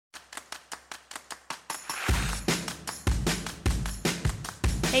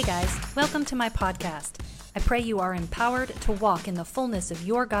Hey guys, welcome to my podcast. I pray you are empowered to walk in the fullness of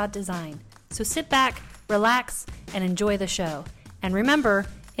your God design. So sit back, relax, and enjoy the show. And remember,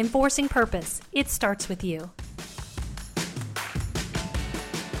 enforcing purpose, it starts with you.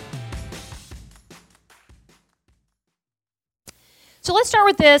 So let's start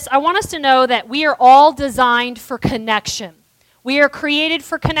with this. I want us to know that we are all designed for connection. We are created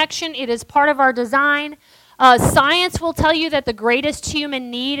for connection. It is part of our design. Science will tell you that the greatest human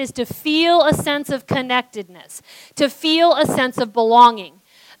need is to feel a sense of connectedness, to feel a sense of belonging.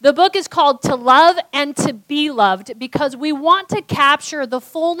 The book is called To Love and to Be Loved because we want to capture the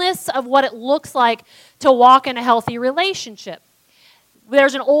fullness of what it looks like to walk in a healthy relationship.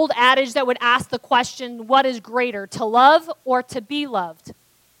 There's an old adage that would ask the question, what is greater, to love or to be loved?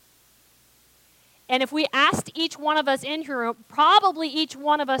 And if we asked each one of us in here, probably each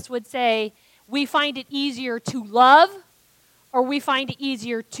one of us would say, we find it easier to love or we find it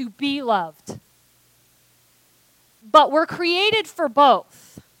easier to be loved. But we're created for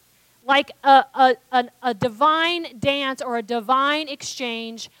both. Like a divine dance or a divine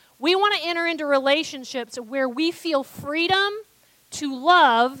exchange, we want to enter into relationships where we feel freedom to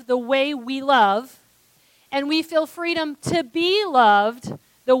love the way we love, and we feel freedom to be loved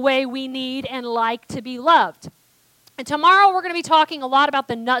the way we need and like to be loved. And tomorrow we're going to be talking a lot about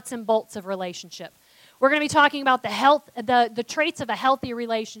the nuts and bolts of relationship. We're going to be talking about the traits of a healthy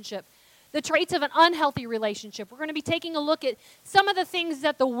relationship, the traits of an unhealthy relationship. We're going to be taking a look at some of the things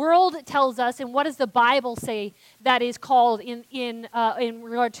that the world tells us and what does the Bible say that is called in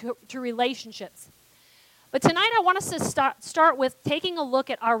regard to relationships. But tonight I want us to start with taking a look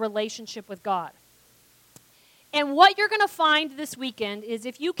at our relationship with God. And what you're going to find this weekend is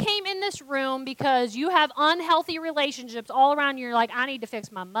if you came in this room because you have unhealthy relationships all around you, you're like, I need to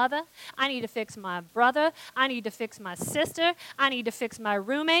fix my mother, I need to fix my brother, I need to fix my sister, I need to fix my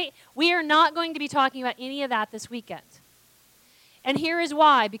roommate. We are not going to be talking about any of that this weekend. And here is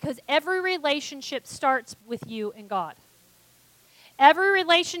why. Because every relationship starts with you and God. Every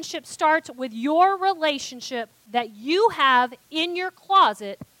relationship starts with your relationship that you have in your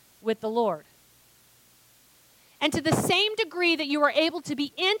closet with the Lord. And to the same degree that you are able to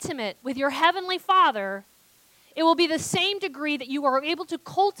be intimate with your Heavenly Father, it will be the same degree that you are able to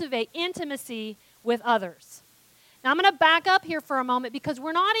cultivate intimacy with others. Now, I'm going to back up here for a moment because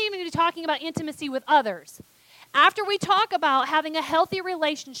we're not even going to be talking about intimacy with others. After we talk about having a healthy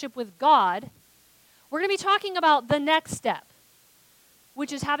relationship with God, we're going to be talking about the next step,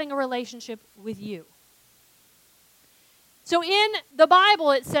 which is having a relationship with you. So in the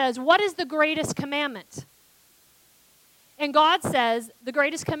Bible, it says, what is the greatest commandment? And God says, the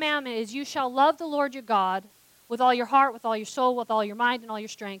greatest commandment is you shall love the Lord your God with all your heart, with all your soul, with all your mind, and all your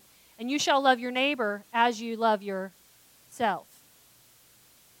strength. And you shall love your neighbor as you love yourself.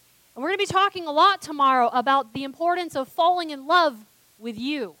 And we're going to be talking a lot tomorrow about the importance of falling in love with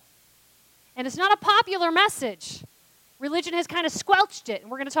you. And it's not a popular message. Religion has kind of squelched it, and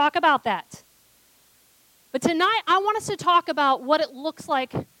we're going to talk about that. But tonight, I want us to talk about what it looks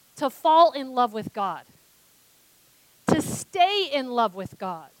like to fall in love with God. To stay in love with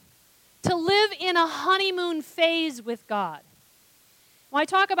God, to live in a honeymoon phase with God. Well, I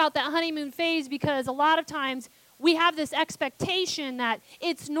talk about that honeymoon phase because a lot of times we have this expectation that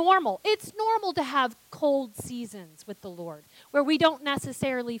it's normal. It's normal to have cold seasons with the Lord where we don't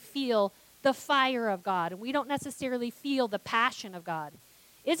necessarily feel the fire of God and we don't necessarily feel the passion of God.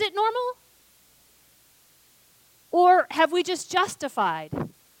 Is it normal? Or have we just justified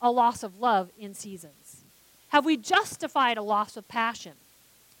a loss of love in seasons? Have we justified a loss of passion?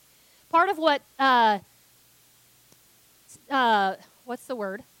 Part of what, what's the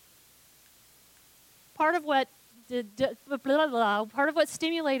word? Part of what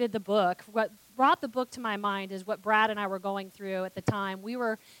stimulated the book, what brought the book to my mind is what Brad and I were going through at the time. We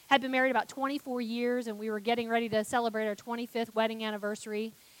had been married about 24 years, and we were getting ready to celebrate our 25th wedding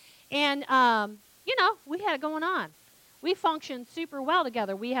anniversary. And, we had it going on. We functioned super well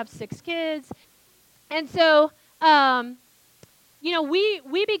together. We have 6 kids. And so,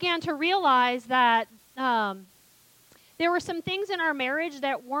 we began to realize that there were some things in our marriage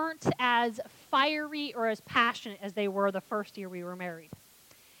that weren't as fiery or as passionate as they were the first year we were married.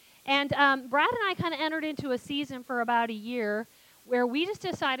 And Brad and I kind of entered into a season for about a year where we just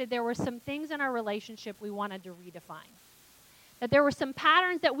decided there were some things in our relationship we wanted to redefine. That there were some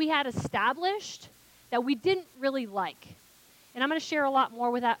patterns that we had established that we didn't really like. And I'm going to share a lot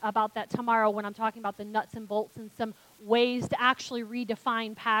more about that tomorrow when I'm talking about the nuts and bolts and some ways to actually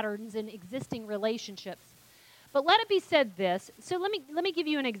redefine patterns in existing relationships. But let it be said this. So let me give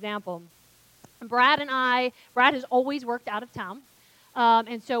you an example. Brad has always worked out of town.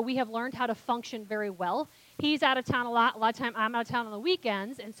 And so we have learned how to function very well. He's out of town a lot of time. I'm out of town on the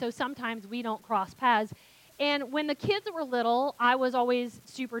weekends, and so sometimes we don't cross paths. And when the kids were little, I was always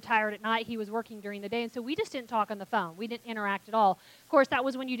super tired at night. He was working during the day, and so we just didn't talk on the phone. We didn't interact at all. Of course, that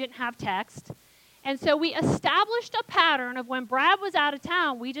was when you didn't have text. And so we established a pattern of when Brad was out of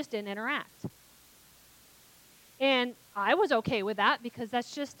town, we just didn't interact. And I was okay with that because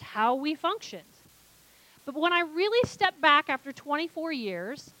that's just how we functioned. But when I really stepped back after 24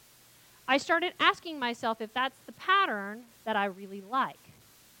 years, I started asking myself if that's the pattern that I really like.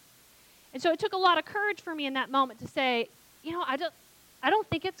 And so it took a lot of courage for me in that moment to say, you know, I don't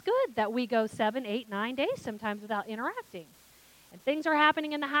think it's good that we go 7, 8, 9 days sometimes without interacting. And things are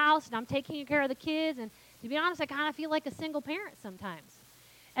happening in the house, and I'm taking care of the kids, and to be honest, I kind of feel like a single parent sometimes.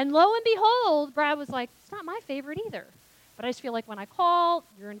 And lo and behold, Brad was like, it's not my favorite either. But I just feel like when I call,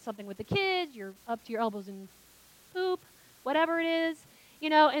 you're in something with the kids, you're up to your elbows in poop, whatever it is, you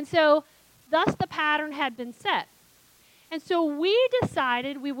know. And so thus the pattern had been set. And so we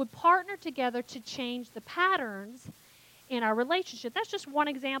decided we would partner together to change the patterns in our relationship. That's just one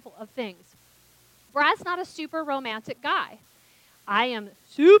example of things. Brad's not a super romantic guy. I am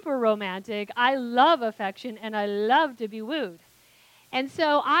super romantic. I love affection, and I love to be wooed. And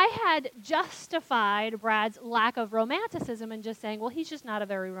so I had justified Brad's lack of romanticism and just saying, well, he's just not a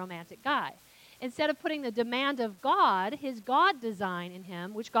very romantic guy. Instead of putting the demand of God, his God design in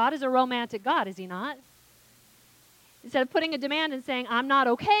him, which God is a romantic God, is he not? Instead of putting a demand and saying, I'm not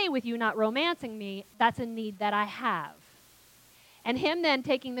okay with you not romancing me, that's a need that I have. And him then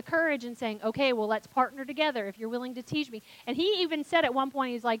taking the courage and saying, okay, well, let's partner together if you're willing to teach me. And he even said at one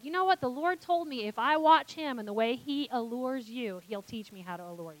point, he's like, you know what? The Lord told me if I watch him and the way he allures you, he'll teach me how to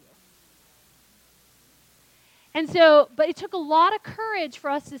allure you. And so, but it took a lot of courage for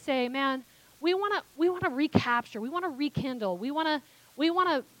us to say, man, we want to recapture, we want to rekindle, we want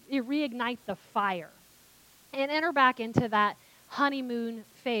to reignite the fire and enter back into that honeymoon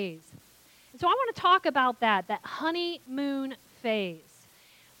phase. And so I want to talk about that honeymoon phase.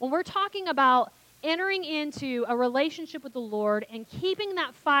 When we're talking about entering into a relationship with the Lord and keeping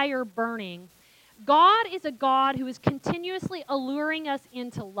that fire burning, God is a God who is continuously alluring us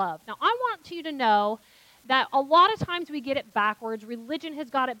into love. Now, I want you to know that a lot of times we get it backwards. Religion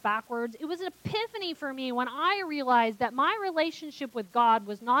has got it backwards. It was an epiphany for me when I realized that my relationship with God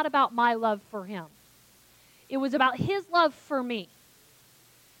was not about my love for him. It was about his love for me.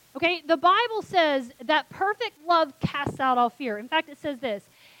 Okay, the Bible says that perfect love casts out all fear. In fact, it says this,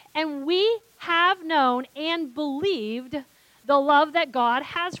 and we have known and believed the love that God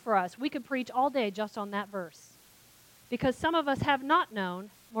has for us. We could preach all day just on that verse because some of us have not known.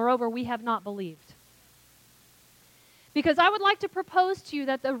 Moreover, we have not believed. Because I would like to propose to you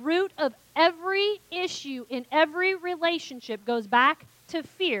that the root of every issue in every relationship goes back to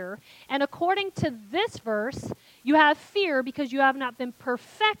fear. And according to this verse, you have fear because you have not been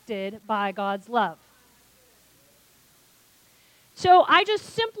perfected by God's love. So I just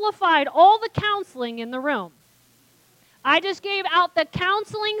simplified all the counseling in the room. I just gave out the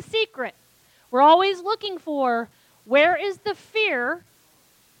counseling secret. We're always looking for where is the fear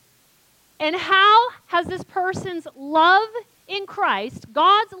and how has this person's love in Christ,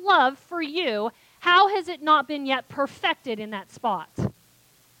 God's love for you, how has it not been yet perfected in that spot?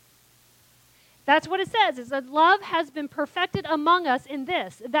 That's what it says, is that love has been perfected among us in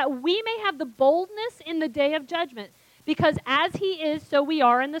this, that we may have the boldness in the day of judgment, because as he is, so we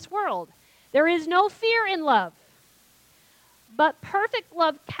are in this world. There is no fear in love, but perfect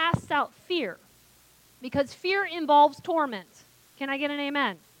love casts out fear, because fear involves torment. Can I get an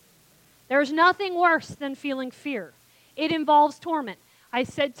amen? There's nothing worse than feeling fear. It involves torment. I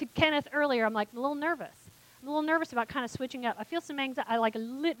said to Kenneth earlier, I'm like, I'm a little nervous. I'm a little nervous about kind of switching up. I feel some anxiety. I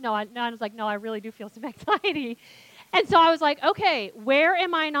was like, no, I really do feel some anxiety. And so I was like, okay, where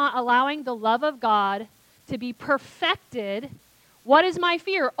am I not allowing the love of God to be perfected? What is my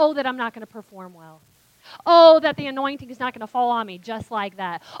fear? Oh, that I'm not going to perform well. Oh, that the anointing is not going to fall on me just like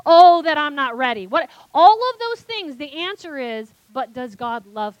that. Oh, that I'm not ready. What? All of those things, the answer is, but does God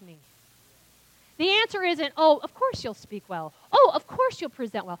love me? The answer isn't, oh, of course you'll speak well. Oh, of course you'll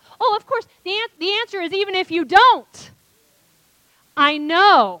present well. Oh, of course. The answer is, even if you don't, I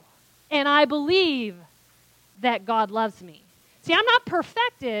know and I believe that God loves me. See, I'm not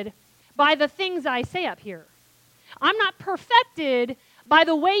perfected by the things I say up here. I'm not perfected by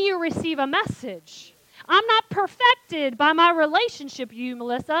the way you receive a message. I'm not perfected by my relationship with you,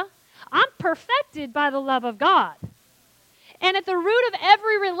 Melissa. I'm perfected by the love of God. And at the root of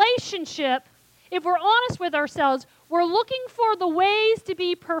every relationship, if we're honest with ourselves, we're looking for the ways to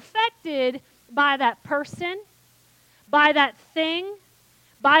be perfected by that person, by that thing,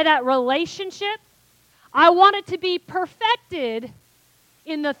 by that relationship. I want it to be perfected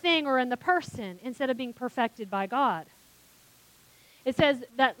in the thing or in the person instead of being perfected by God. It says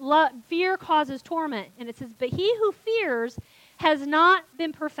that fear causes torment. And it says, but he who fears has not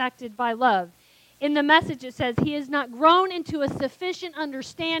been perfected by love. In the Message, it says, he has not grown into a sufficient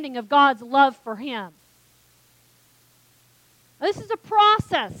understanding of God's love for him. This is a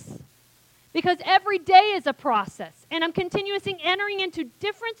process, because every day is a process. And I'm continuously entering into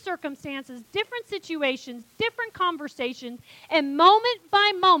different circumstances, different situations, different conversations, and moment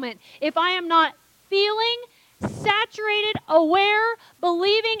by moment, if I am not feeling saturated, aware,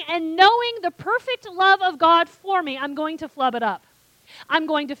 believing, and knowing the perfect love of God for me, I'm going to flub it up. I'm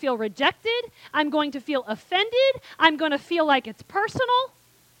going to feel rejected. I'm going to feel offended. I'm going to feel like it's personal.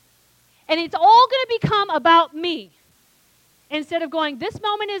 And it's all going to become about me. Instead of going, this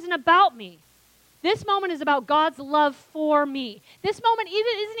moment isn't about me. This moment is about God's love for me. This moment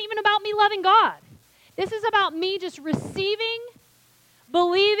isn't even about me loving God. This is about me just receiving,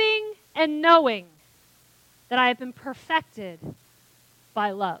 believing, and knowing that I have been perfected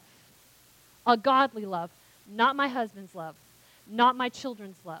by love. A godly love, not my husband's love, not my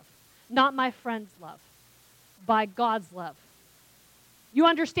children's love, not my friend's love, by God's love. You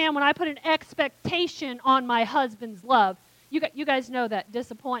understand, when I put an expectation on my husband's love, you guys know that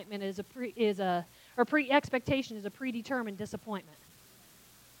disappointment expectation is a predetermined disappointment.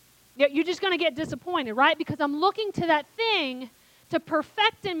 You're just going to get disappointed, right? Because I'm looking to that thing to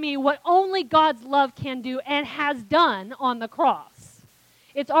perfect in me what only God's love can do and has done on the cross.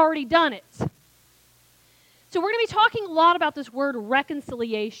 It's already done it. So we're going to be talking a lot about this word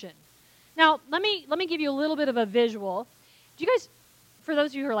reconciliation. Now, let me give you a little bit of a visual. Do you guys, for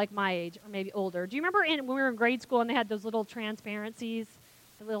those of you who are like my age or maybe older, do you remember when we were in grade school and they had those little transparencies,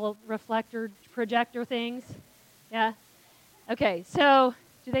 the little reflector projector things? Yeah? Okay, so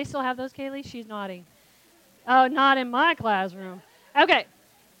do they still have those, Kaylee? She's nodding. Oh, not in my classroom. Okay,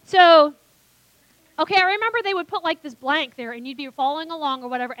 so, I remember they would put like this blank there and you'd be following along or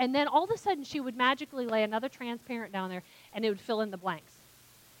whatever, and then all of a sudden she would magically lay another transparent down there and it would fill in the blanks.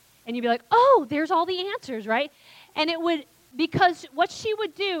 And you'd be like, oh, there's all the answers, right? And it would, because what she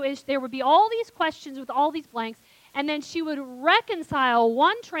would do is there would be all these questions with all these blanks, and then she would reconcile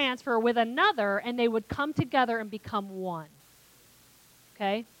one transfer with another, and they would come together and become one.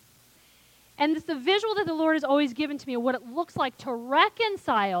 Okay? And it's the visual that the Lord has always given to me of what it looks like to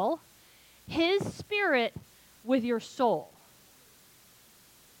reconcile His Spirit with your soul.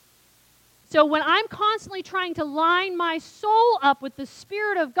 So when I'm constantly trying to line my soul up with the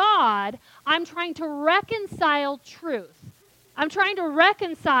Spirit of God, I'm trying to reconcile truth. I'm trying to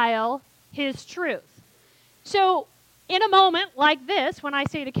reconcile His truth. So in a moment like this, when I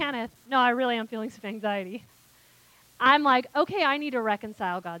say to Kenneth, no, I really am feeling some anxiety, I'm like, okay, I need to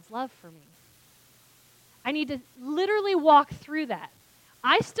reconcile God's love for me. I need to literally walk through that.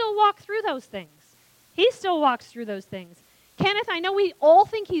 I still walk through those things. He still walks through those things. Kenneth, I know we all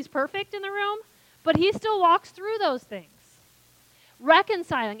think he's perfect in the room, but he still walks through those things.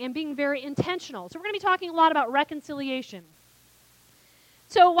 Reconciling and being very intentional. So we're going to be talking a lot about reconciliation.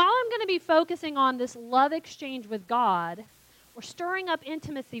 So while I'm going to be focusing on this love exchange with God, or stirring up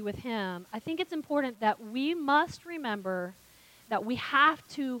intimacy with Him, I think it's important that we must remember that we have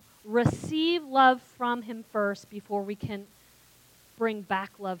to receive love from Him first before we can bring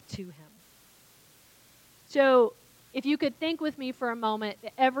back love to Him. So if you could think with me for a moment,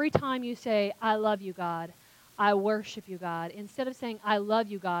 every time you say, I love you, God, I worship you, God, instead of saying, I love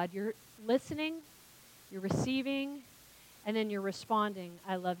you, God, you're listening, you're receiving, and then you're responding,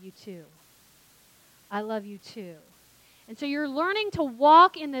 I love you too. I love you too. And so you're learning to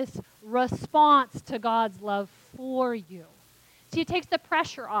walk in this response to God's love for you. See, it takes the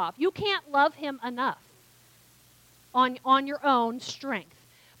pressure off. You can't love Him enough on your own strength.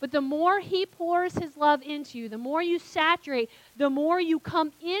 But the more He pours His love into you, the more you saturate, the more you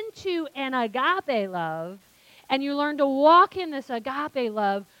come into an agape love, and you learn to walk in this agape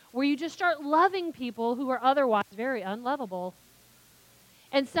love where you just start loving people who are otherwise very unlovable.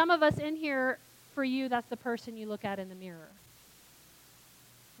 And some of us in here, for you, that's the person you look at in the mirror.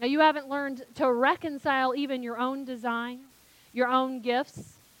 Now, you haven't learned to reconcile even your own design, your own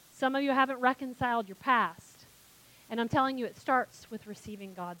gifts. Some of you haven't reconciled your past. And I'm telling you, it starts with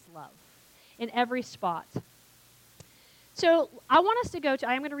receiving God's love in every spot. So I want us to go to,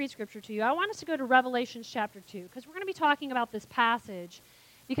 I am going to read scripture to you. I want us to go to Revelation chapter 2, because we're going to be talking about this passage,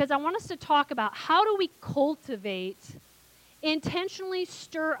 because I want us to talk about how do we cultivate, intentionally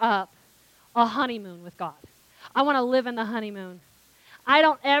stir up a honeymoon with God. I want to live in the honeymoon. I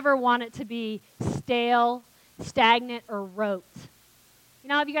don't ever want it to be stale, stagnant, or rote. You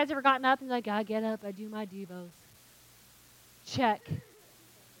know, have you guys ever gotten up and like, I get up, I do my devos. Check.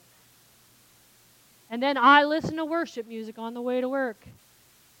 And then I listen to worship music on the way to work.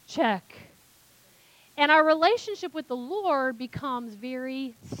 Check. And our relationship with the Lord becomes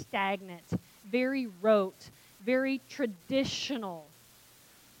very stagnant, very rote, very traditional.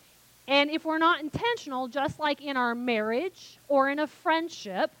 And if we're not intentional, just like in our marriage or in a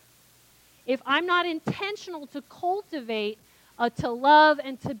friendship, if I'm not intentional to cultivate a to love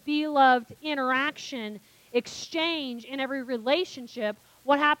and to be loved interaction, exchange in every relationship,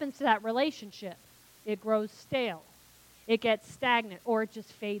 what happens to that relationship? It grows stale. It gets stagnant, or it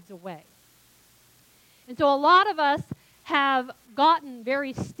just fades away. And so a lot of us have gotten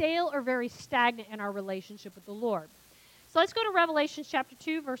very stale or very stagnant in our relationship with the Lord. So let's go to Revelation chapter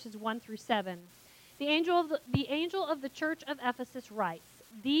 2, verses 1 through 7. The angel of the church of Ephesus writes,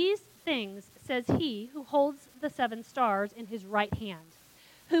 "These things says he who holds the 7 stars in his right hand,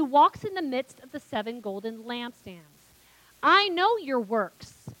 who walks in the midst of the 7 golden lampstands. I know your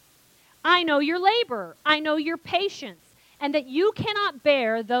works. I know your labor. I know your patience, and that you cannot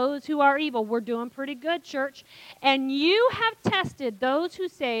bear those who are evil." We're doing pretty good, church. "And you have tested those who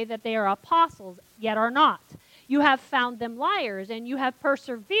say that they are apostles, yet are not. You have found them liars, and you have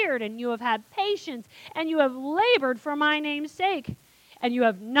persevered, and you have had patience, and you have labored for my name's sake, and you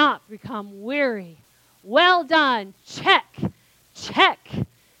have not become weary. Well done." Check, check,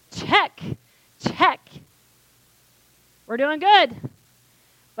 check, check. We're doing good.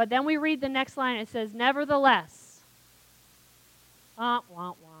 But then we read the next line. It says, "Nevertheless, I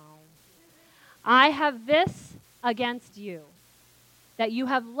have this against you, that you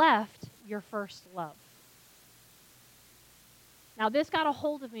have left your first love." Now, this got a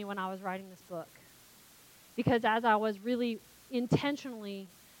hold of me when I was writing this book, because as I was really intentionally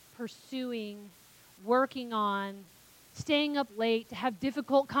pursuing, working on, staying up late to have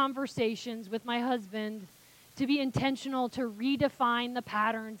difficult conversations with my husband, to be intentional to redefine the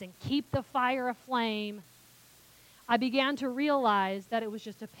patterns and keep the fire aflame, I began to realize that it was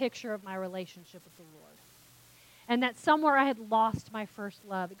just a picture of my relationship with the Lord. And that somewhere I had lost my first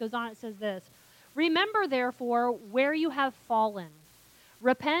love. It goes on, it says this, "Remember, therefore, where you have fallen.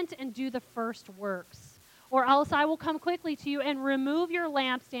 Repent and do the first works, or else I will come quickly to you and remove your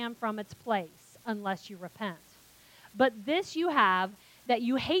lampstand from its place, unless you repent. But this you have, that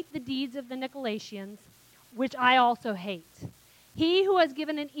you hate the deeds of the Nicolaitans, which I also hate. He who has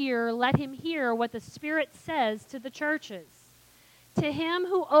given an ear, let him hear what the Spirit says to the churches. To him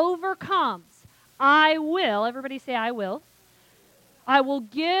who overcomes, I will," everybody say I will, "I will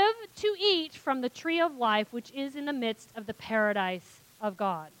give to eat from the tree of life, which is in the midst of the paradise of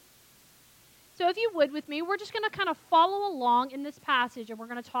God." So if you would with me, we're just going to kind of follow along in this passage, and we're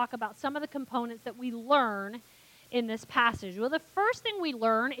going to talk about some of the components that we learn in this passage. Well, the first thing we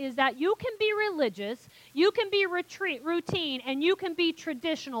learn is that you can be religious, you can be routine, and you can be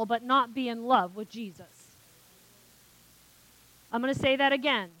traditional, but not be in love with Jesus. I'm going to say that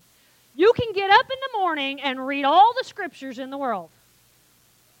again. You can get up in the morning and read all the scriptures in the world.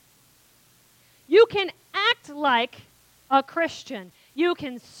 You can act like a Christian. You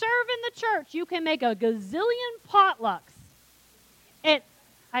can serve in the church. You can make a gazillion potlucks. And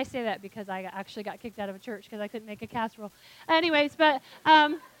I say that because I actually got kicked out of a church because I couldn't make a casserole. Anyways, but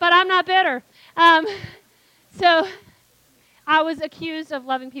I'm not bitter. So I was accused of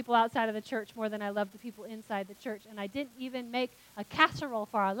loving people outside of the church more than I loved the people inside the church, and I didn't even make a casserole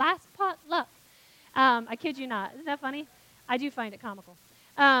for our last potluck. I kid you not. Isn't that funny? I do find it comical.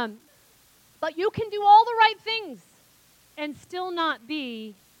 But you can do all the right things and still not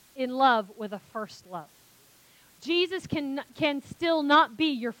be in love with a first love. Jesus can still not be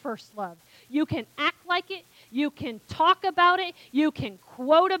your first love. You can act like it. You can talk about it. You can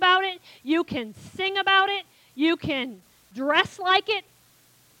quote about it. You can sing about it. You can dress like it.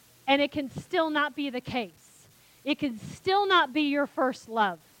 And it can still not be the case. It can still not be your first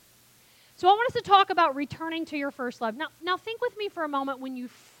love. So I want us to talk about returning to your first love. Now think with me for a moment when you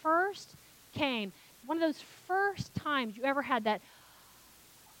first came. One of those first times you ever had that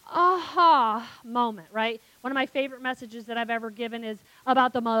aha moment, right? One of my favorite messages that I've ever given is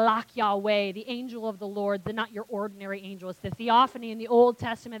about the Malach Yahweh, the angel of the Lord, not your ordinary angel. It's the theophany in the Old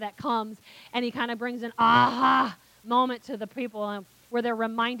Testament that comes, and he kind of brings an aha moment to the people where they're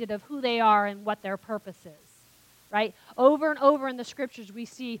reminded of who they are and what their purpose is, right? Over and over in the scriptures, we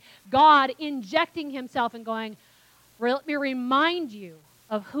see God injecting himself and going, let me remind you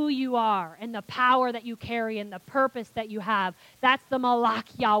of who you are and the power that you carry and the purpose that you have. That's the Malach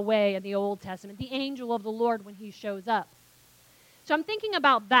Yahweh in the Old Testament, the angel of the Lord when he shows up. So I'm thinking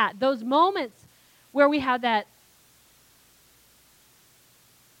about that, those moments where we have that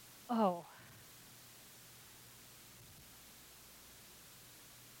oh.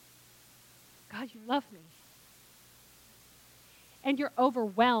 God, you love me. And you're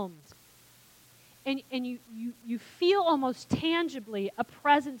overwhelmed. And you feel almost tangibly a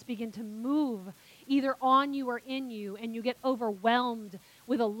presence begin to move either on you or in you, and you get overwhelmed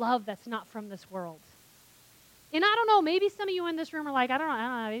with a love that's not from this world. And I don't know, maybe some of you in this room are like, I don't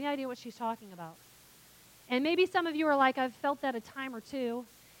have any idea what she's talking about. And maybe some of you are like, I've felt that a time or two.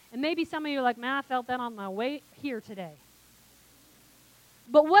 And maybe some of you are like, man, I felt that on my way here today.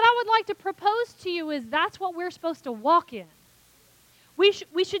 But what I would like to propose to you is that's what we're supposed to walk in. We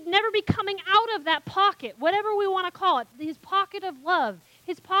should never be coming out of that pocket, whatever we want to call it, his pocket of love,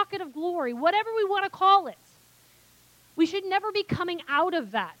 his pocket of glory, whatever we want to call it. We should never be coming out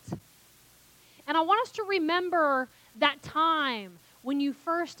of that. And I want us to remember that time when you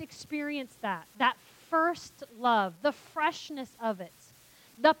first experienced that first love, the freshness of it,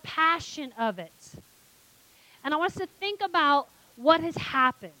 the passion of it. And I want us to think about what has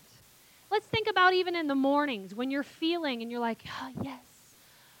happened. Let's think about even in the mornings when you're feeling and you're like, oh, yes,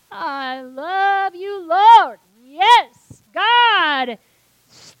 I love you, Lord. Yes, God.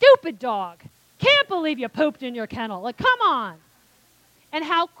 Stupid dog. Can't believe you pooped in your kennel. Like, come on. And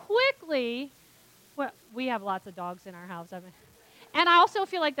how quickly, well, we have lots of dogs in our house. And I also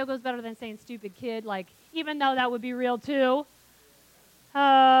feel like that goes better than saying stupid kid, like, even though that would be real too.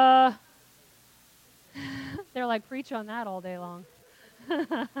 They're like, preach on that all day long.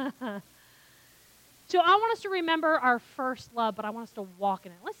 So I want us to remember our first love, but I want us to walk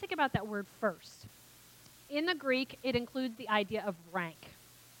in it. Let's think about that word first. In the Greek, it includes the idea of rank.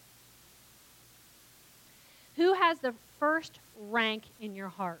 Who has the first rank in your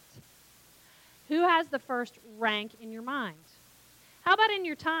heart? Who has the first rank in your mind? How about in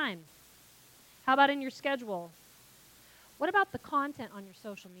your time? How about in your schedule? What about the content on your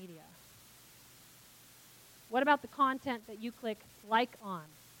social media? What about the content that you click like on?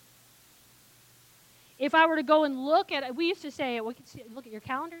 If I were to go and look at it, we used to say, we could look at your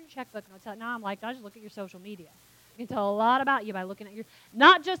calendar and checkbook. And now I'm like, I just look at your social media. I can tell a lot about you by looking at your,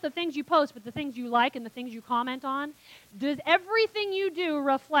 not just the things you post, but the things you like and the things you comment on. Does everything you do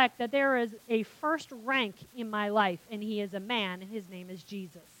reflect that there is a first rank in my life, and he is a man, and his name is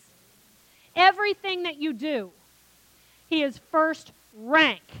Jesus? Everything that you do, he is first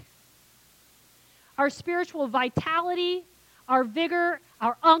rank. Our spiritual vitality, our vigor,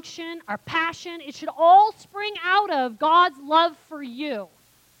 our unction, our passion, it should all spring out of God's love for you.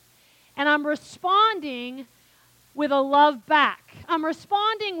 And I'm responding with a love back. I'm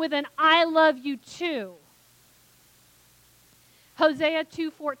responding with an I love you too. Hosea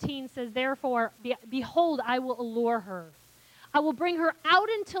 2:14 says, therefore, behold, I will allure her. I will bring her out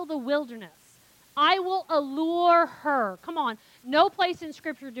into the wilderness. I will allure her. Come on. No place in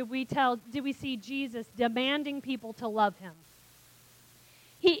Scripture did we see Jesus demanding people to love him.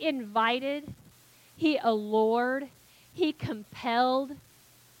 He invited, he allured, he compelled.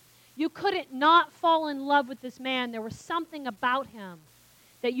 You couldn't not fall in love with this man. There was something about him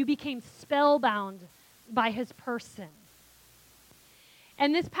that you became spellbound by his person.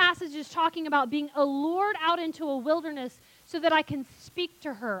 And this passage is talking about being allured out into a wilderness so that I can speak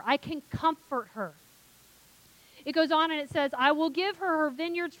to her. I can comfort her. It goes on and it says, I will give her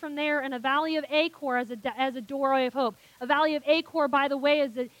vineyards from there and a valley of Achor as a doorway of hope. A valley of Achor, by the way,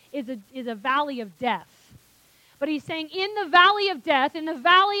 is a valley of death. But he's saying in the valley of death, in the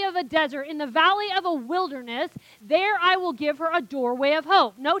valley of a desert, in the valley of a wilderness, there I will give her a doorway of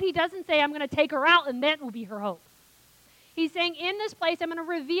hope. Note he doesn't say I'm going to take her out and that will be her hope. He's saying in this place I'm going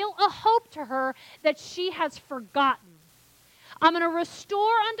to reveal a hope to her that she has forgotten. I'm going to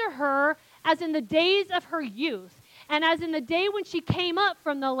restore unto her as in the days of her youth, and as in the day when she came up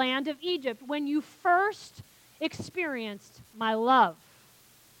from the land of Egypt, when you first experienced my love.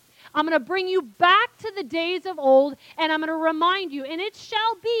 I'm going to bring you back to the days of old, and I'm going to remind you, and it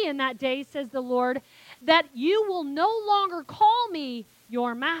shall be in that day, says the Lord, that you will no longer call me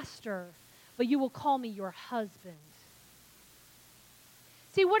your master, but you will call me your husband.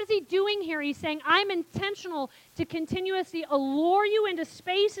 See, what is he doing here? He's saying, I'm intentional to continuously allure you into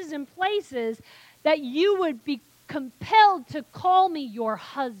spaces and places that you would be compelled to call me your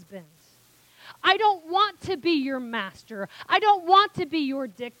husband. I don't want to be your master. I don't want to be your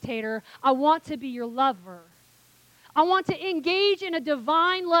dictator. I want to be your lover. I want to engage in a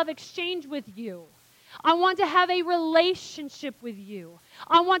divine love exchange with you. I want to have a relationship with you.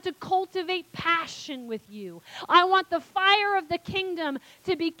 I want to cultivate passion with you. I want the fire of the kingdom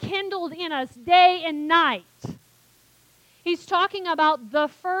to be kindled in us day and night. He's talking about the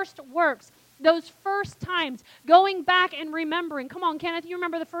first works. Those first times, going back and remembering. Come on, Kenneth, you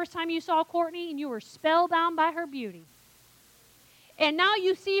remember the first time you saw Courtney and you were spellbound by her beauty. And now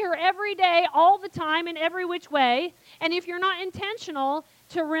you see her every day, all the time, in every which way. And if you're not intentional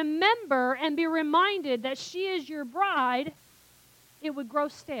to remember and be reminded that she is your bride, it would grow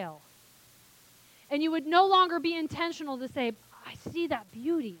stale. And you would no longer be intentional to say, I see that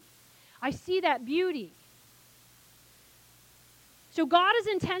beauty. I see that beauty. So God is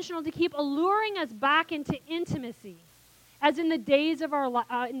intentional to keep alluring us back into intimacy, as in the days of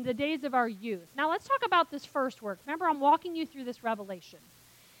our youth. Now let's talk about this first work. Remember, I'm walking you through this revelation.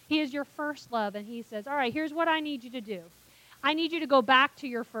 He is your first love, and he says, all right, here's what I need you to do. I need you to go back to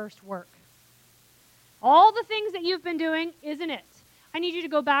your first work. All the things that you've been doing isn't it. I need you to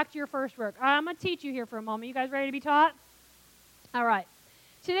go back to your first work. I'm going to teach you here for a moment. You guys ready to be taught? All right.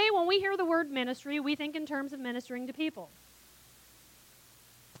 Today, when we hear the word ministry, we think in terms of ministering to people.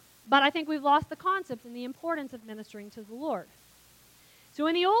 But I think we've lost the concept and the importance of ministering to the Lord. So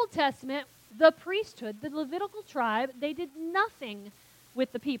in the Old Testament, the priesthood, the Levitical tribe, they did nothing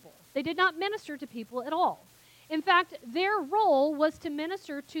with the people. They did not minister to people at all. In fact, their role was to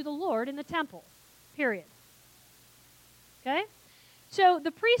minister to the Lord in the temple, period. Okay? So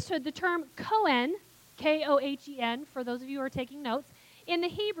the priesthood, the term Kohen, K-O-H-E-N, for those of you who are taking notes, in the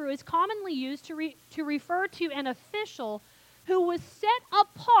Hebrew is commonly used to refer to an official who was set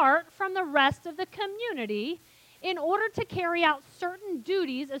apart from the rest of the community in order to carry out certain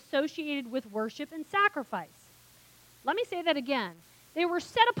duties associated with worship and sacrifice. Let me say that again. They were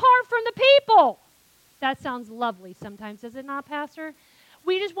set apart from the people. That sounds lovely sometimes, does it not, Pastor?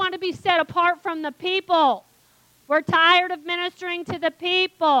 We just want to be set apart from the people. We're tired of ministering to the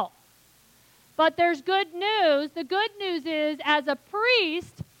people. But there's good news. The good news is, as a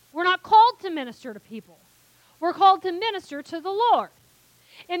priest, we're not called to minister to people. We're called to minister to the Lord.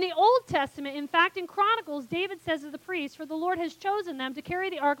 In the Old Testament, in fact, in Chronicles, David says of the priests, for the Lord has chosen them to carry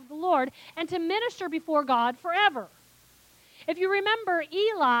the ark of the Lord and to minister before God forever. If you remember,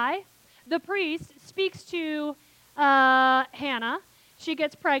 Eli, the priest, speaks to Hannah. She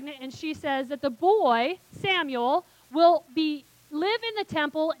gets pregnant, and she says that the boy, Samuel, will live in the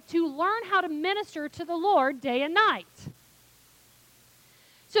temple to learn how to minister to the Lord day and night.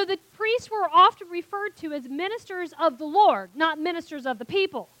 So the priests were often referred to as ministers of the Lord, not ministers of the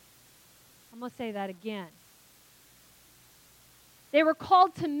people. I'm going to say that again. They were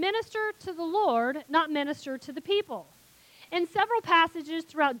called to minister to the Lord, not minister to the people. In several passages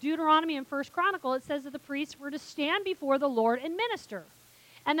throughout Deuteronomy and 1 Chronicle, it says that the priests were to stand before the Lord and minister,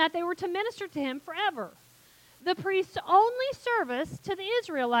 and that they were to minister to him forever. The priest's only service to the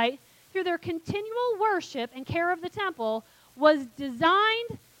Israelite through their continual worship and care of the temple was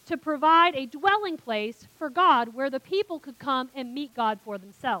designed to provide a dwelling place for God where the people could come and meet God for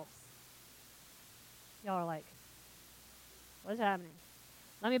themselves. Y'all are like, what's happening?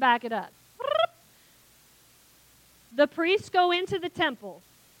 Let me back it up. The priests go into the temple.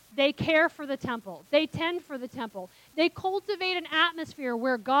 They care for the temple. They tend for the temple. They cultivate an atmosphere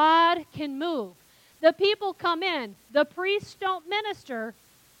where God can move. The people come in. The priests don't minister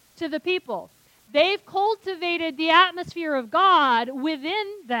to the people. They've cultivated the atmosphere of God within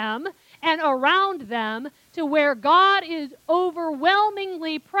them and around them to where God is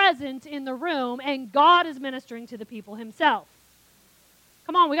overwhelmingly present in the room and God is ministering to the people himself.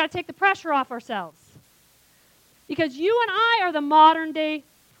 Come on, we got to take the pressure off ourselves. Because you and I are the modern day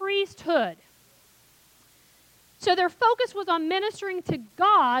priesthood. So their focus was on ministering to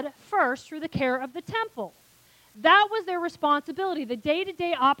God first through the care of the temple. That was their responsibility, the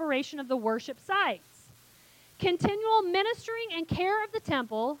day-to-day operation of the worship sites. Continual ministering and care of the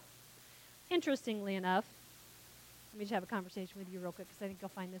temple, interestingly enough, let me just have a conversation with you real quick because I think you'll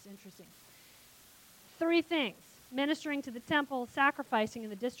find this interesting. 3 things: ministering to the temple, sacrificing,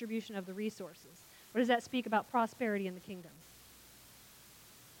 and the distribution of the resources. What does that speak about prosperity in the kingdom?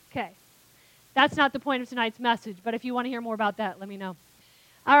 Okay. That's not the point of tonight's message, but if you want to hear more about that, let me know.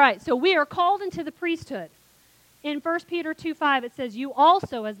 All right, so we are called into the priesthood. In 1 Peter 2:5, it says, you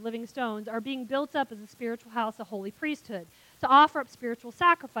also, as living stones, are being built up as a spiritual house, a holy priesthood, to offer up spiritual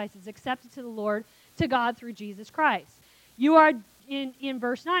sacrifices accepted to the Lord, to God through Jesus Christ. You are, in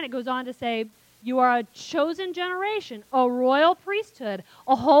verse 9, it goes on to say, you are a chosen generation, a royal priesthood,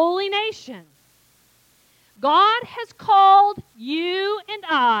 a holy nation. God has called you and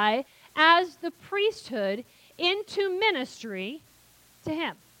I, as the priesthood, into ministry to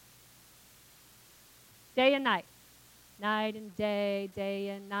him. Day and night. Night and day, day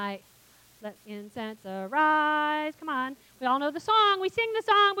and night. Let incense arise. Come on. We all know the song. We sing the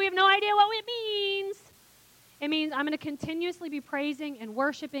song. We have no idea what it means. It means I'm going to continuously be praising and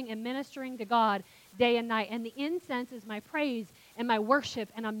worshiping and ministering to God day and night. And the incense is my praise and my worship,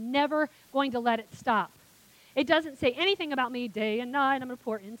 and I'm never going to let it stop. It doesn't say anything about me day and night. I'm going to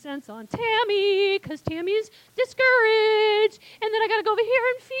pour incense on Tammy because Tammy's discouraged. And then I got to go over here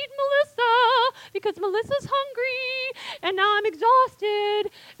and feed Melissa because Melissa's hungry. And now I'm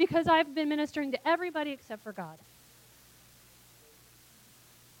exhausted because I've been ministering to everybody except for God.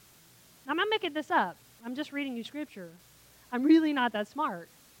 I'm not making this up. I'm just reading you scripture. I'm really not that smart.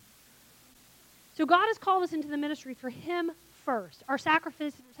 So God has called us into the ministry for Him first. Our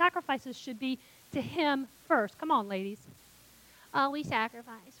sacrifices should be to Him first. Come on, ladies. We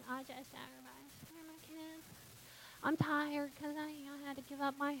sacrifice. I just sacrifice for my kids. I'm tired because I had to give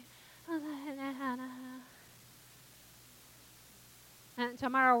up my... And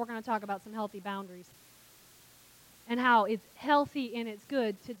tomorrow we're going to talk about some healthy boundaries and how it's healthy and it's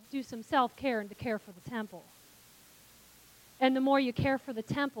good to do some self-care and to care for the temple. And the more you care for the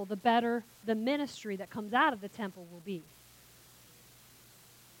temple, the better the ministry that comes out of the temple will be.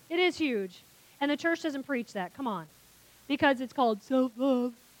 It is huge. And the church doesn't preach that. Come on. Because it's called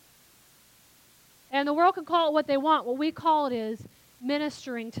self-love. And the world can call it what they want. What we call it is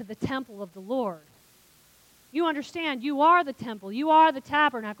ministering to the temple of the Lord. You understand, you are the temple. You are the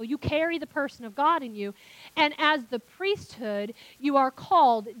tabernacle. You carry the person of God in you. And as the priesthood, you are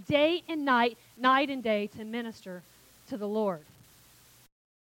called day and night, night and day to minister to the Lord.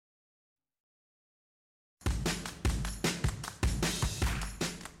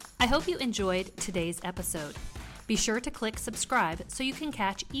 I hope you enjoyed today's episode. Be sure to click subscribe so you can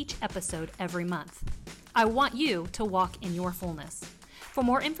catch each episode every month. I want you to walk in your fullness. For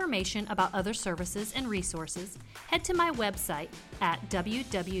more information about other services and resources, head to my website at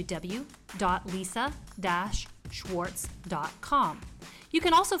www.lisa-schwartz.com. You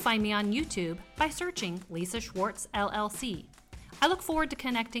can also find me on YouTube by searching Lisa Schwartz LLC. I look forward to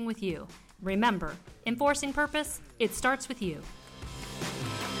connecting with you. Remember, enforcing purpose, it starts with you.